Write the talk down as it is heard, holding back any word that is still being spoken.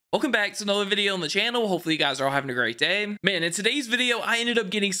Welcome back to another video on the channel. Hopefully you guys are all having a great day. Man, in today's video, I ended up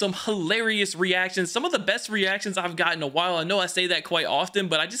getting some hilarious reactions. Some of the best reactions I've gotten in a while. I know I say that quite often,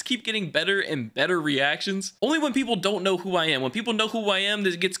 but I just keep getting better and better reactions. Only when people don't know who I am. When people know who I am,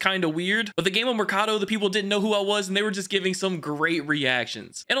 this gets kind of weird. But the game of Mercado, the people didn't know who I was, and they were just giving some great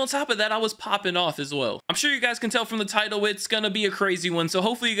reactions. And on top of that, I was popping off as well. I'm sure you guys can tell from the title, it's gonna be a crazy one. So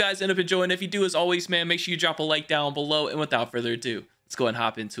hopefully you guys end up enjoying. If you do, as always, man, make sure you drop a like down below. And without further ado, let's go and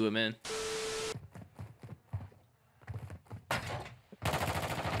hop into it, man.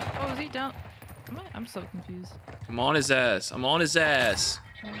 Oh, is he down? I'm so confused. I'm on his ass. I'm on his ass.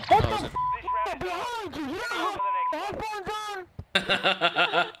 What the f behind you? Headphones on! Device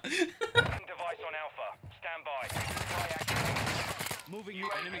on Alpha. Stand by. Moving you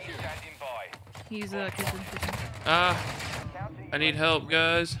enemies here. Standing by. He's kitchen. I need help,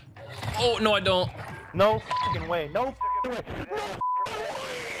 guys. Oh, no, I don't. No fucking way. No fucking way.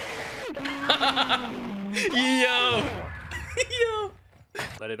 Yo. Yo.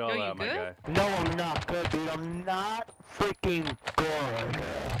 Let it all Yo, out, my good? guy. No, I'm not good, dude. I'm not freaking good.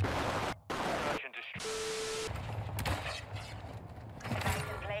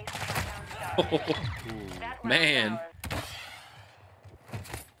 Oh, man.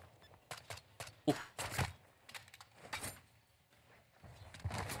 Oof.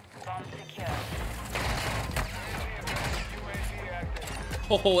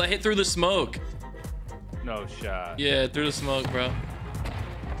 Oh, I hit through the smoke. No shot. Yeah, through the smoke, bro.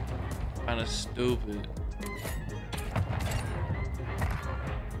 Kinda stupid.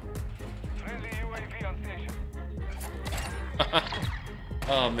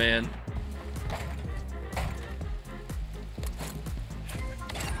 Oh, man.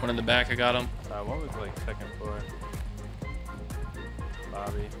 One in the back, I got him. One was like second floor.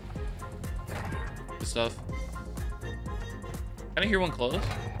 Bobby. Good stuff. Can I hear one close?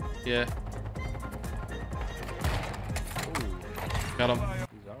 Yeah. Ooh, Got him. he's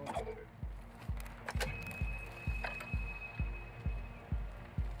on.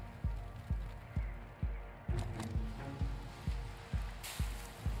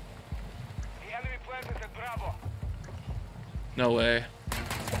 The enemy planted at Bravo. No way.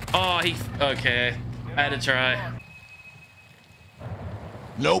 Oh, he... Okay. I had to try.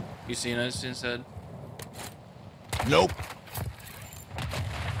 Nope. You seen us instead? Nope.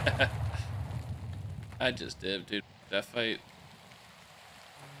 I just did, dude. That fight.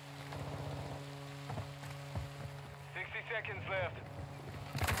 60 seconds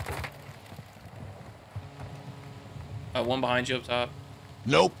left. One behind you up top.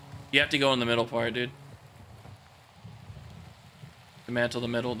 Nope. You have to go in the middle part, dude. Dismantle the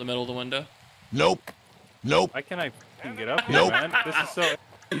middle of the window. Nope. Nope. Why can't I fucking get up here, Nope. man? This is so...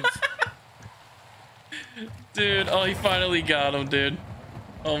 Dude, oh, he finally got him, dude.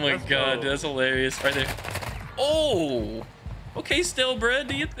 Oh my Let's god, go. that's hilarious. Right there. Oh! Okay, still, bread,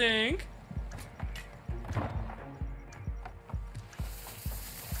 do you think?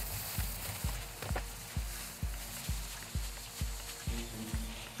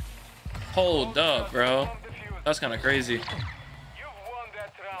 Hold up, bro. That's kind of crazy. You've won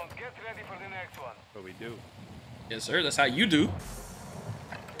that round. Get ready for the next one. What we do. Yes, sir. That's how you do.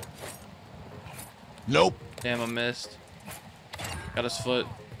 Nope. Damn, I missed. Got his foot.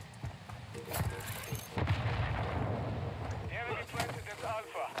 The enemy planted at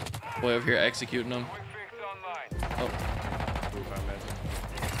Alpha. Boy over here executing him. Quick fix online. Oh. Ooh,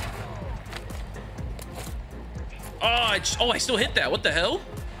 I missed. Oh, I still hit that. What the hell?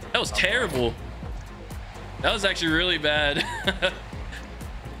 That was terrible. That was actually really bad.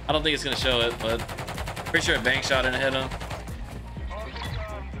 I don't think it's gonna show it, but pretty sure a bank shot and it hit him.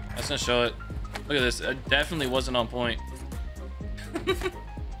 That's gonna show it. Look at this. It definitely wasn't on point.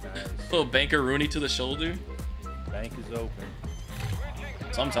 Little banker Rooney to the shoulder. Bank is open.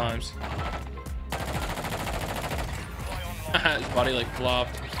 Sometimes. His body like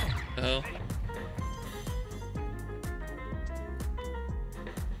flopped. What the hell?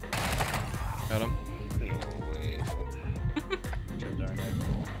 Got him. Darn it.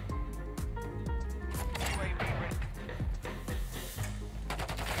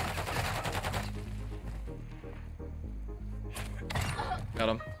 Got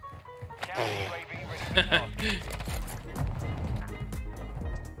him. Counter UAV ready for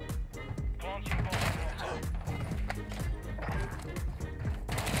launching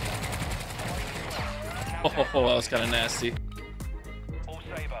bomb. Oh, that was kind of nasty. All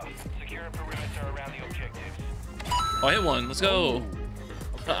Saber. Secure a perimeter around the objectives. Oh, I hit one. Let's go.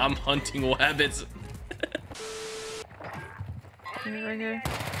 I'm hunting rabbits. Right here.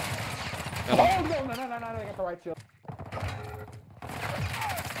 Got him. Oh, no, I got the right shield.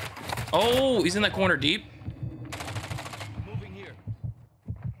 Oh, he's in that corner deep. Moving here.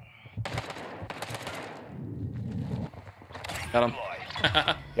 Got him.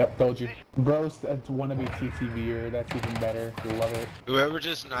 Yep, told you. Bros, that's wannabe TTVer. That's even better. Love it. Whoever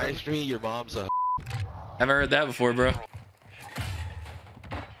just knifed me, your mom's a. Haven't heard that before, bro.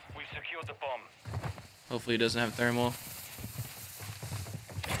 We secured the bomb. Hopefully he doesn't have thermal.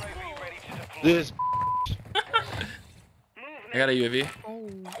 UAV ready to deploy. This. I got a UAV. Oh,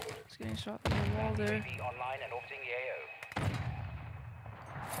 he's getting shot through the wall there. UAV online and orbiting the AO.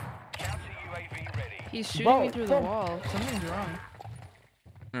 Counter UAV ready. He's shooting Bro, me through the wall. Something's wrong.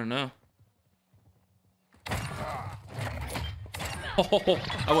 I don't know. Oh,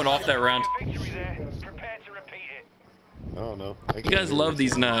 I went off that round. Victory there. Prepare to repeat it. I don't know. You guys love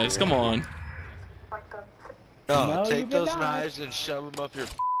these knives. Come on. No, No, you take did those not. knives and shove them up your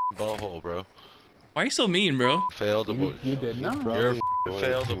butthole, bro. Why are you so mean, bro? Failed You abortion. did not. You're a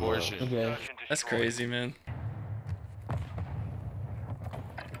failed abortion. Okay. Search and That's destroy. crazy, man.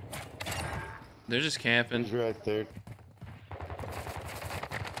 They're just camping. He's right there.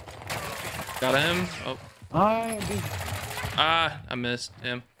 Got him. Oh, I missed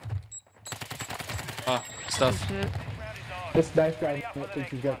him. Ah, Oh, stuff. shit. This knife guy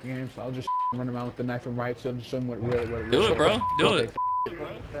thinks he's got the game, so I'll just run him out with the knife and right, so I'm just showing what it Do it, bro. Do it.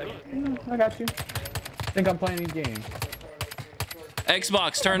 I got you. Think I'm playing these games.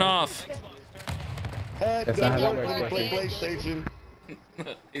 Xbox, turn off. That's not how that works, Play Bucky. PlayStation.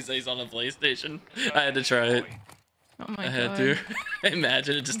 He says he's on a PlayStation. I had to try it. Oh my I god. had to.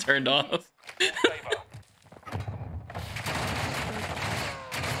 Imagine it just turned off. Saber.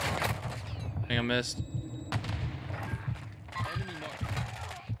 I think I missed.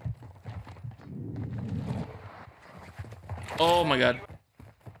 Oh my god.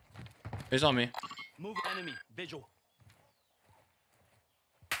 He's on me. Move enemy. Visual.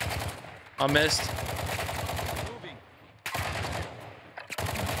 I missed. Moving.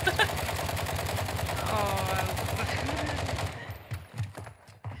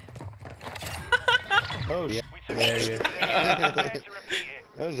 Oh, yeah. There he is. Prepare to repeat it.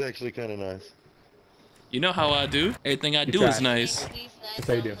 That was actually kind of nice. You know how I do. Everything I do is nice. That's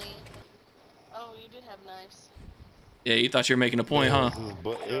how you do. Oh, you did have knives. Yeah, you thought you were making a point, huh? This is it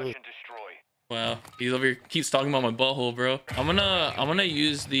was Search and destroy. Wow. He's over here keeps talking about my butthole, bro. I'm gonna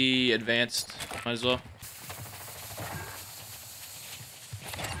use the advanced. Might as well.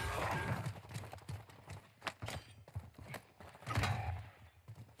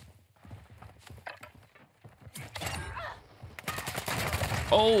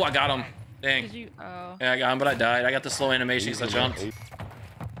 Oh, I got him. Dang. Did you? Oh. Yeah, I got him, but I died. I got the slow animation because I jumped.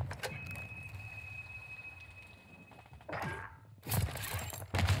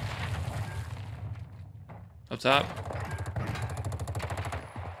 Up top.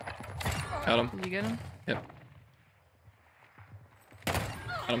 Got him. Did you get him? Yep.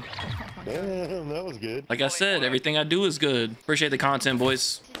 Got him. Damn, that was good. Like I said, everything I do is good. Appreciate the content,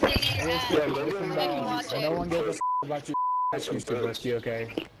 boys. No one gave a f about your excuse to Busky,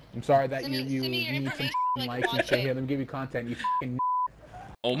 okay? I'm sorry that Send me you your need some information so I can likes and watch shit it. here. Let me give you content, you f***ing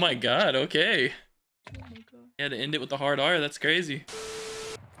Oh my god, okay. Oh my god. Yeah, to end it with the hard R, that's crazy.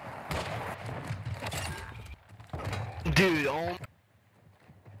 Dude, oh.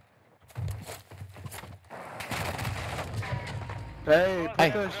 Hey,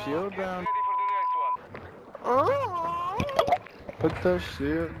 put that shield down. Ready for the next one. Put that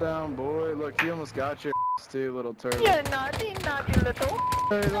shield down, boy. Look, he almost got your ass too, little turtle. You're naughty, naughty little.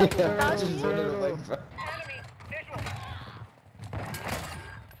 Hey, little turtle, Just turtle. like, Enemy. Visual.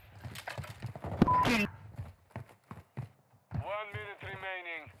 1 minute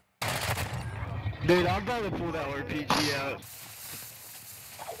remaining. Dude, I'm about to pull that RPG out.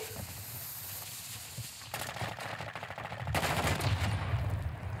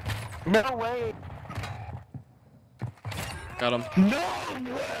 No way! Got him. No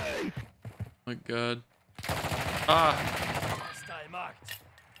way! Oh my god. Ah. Hostile marked.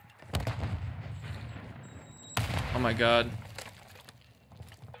 Oh my god.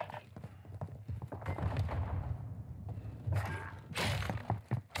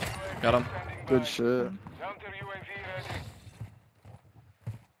 Got him. Good shit. Counter UAV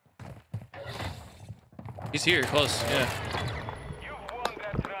ready. He's here, close. Yeah. You've won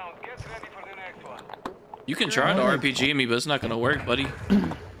that round. Get ready for the next one. You can try to RPG me, but it's not gonna work, buddy.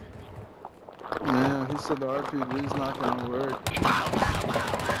 Yeah, he said the RPG's not gonna work.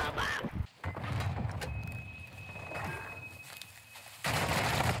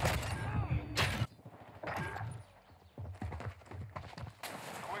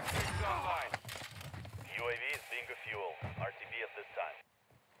 Quick fix online. UAV is being a fuel. RTB at this time.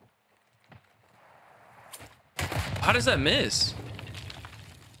 How does that miss?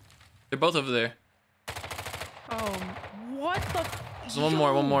 They're both over there. Oh, what the? There's one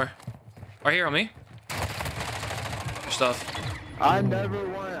more. Right here on me. Your stuff. I never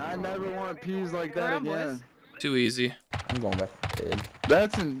want peas like that again. Too easy. I'm going back to bed.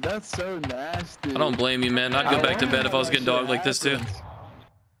 That's so nasty. I don't blame you, man. I'd go back to bed if I was getting dogged like this too.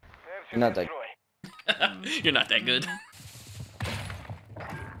 You're not that. You're not that good.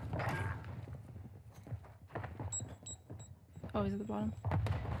 Oh, he's at the bottom.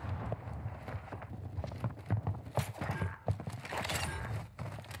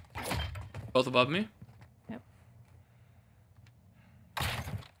 Both above me? Yep.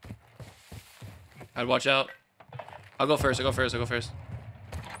 I'd watch out. I'll go first. Got him.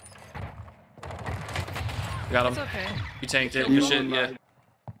 It's okay. You tanked it. Good shit, yeah.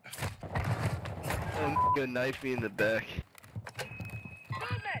 Gonna knife me in the back.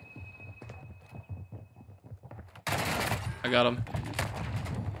 I got him.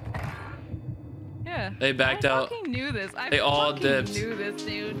 Yeah. They backed out. I fucking knew this. I They all fucking dipped. knew this,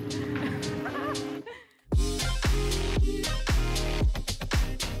 dude.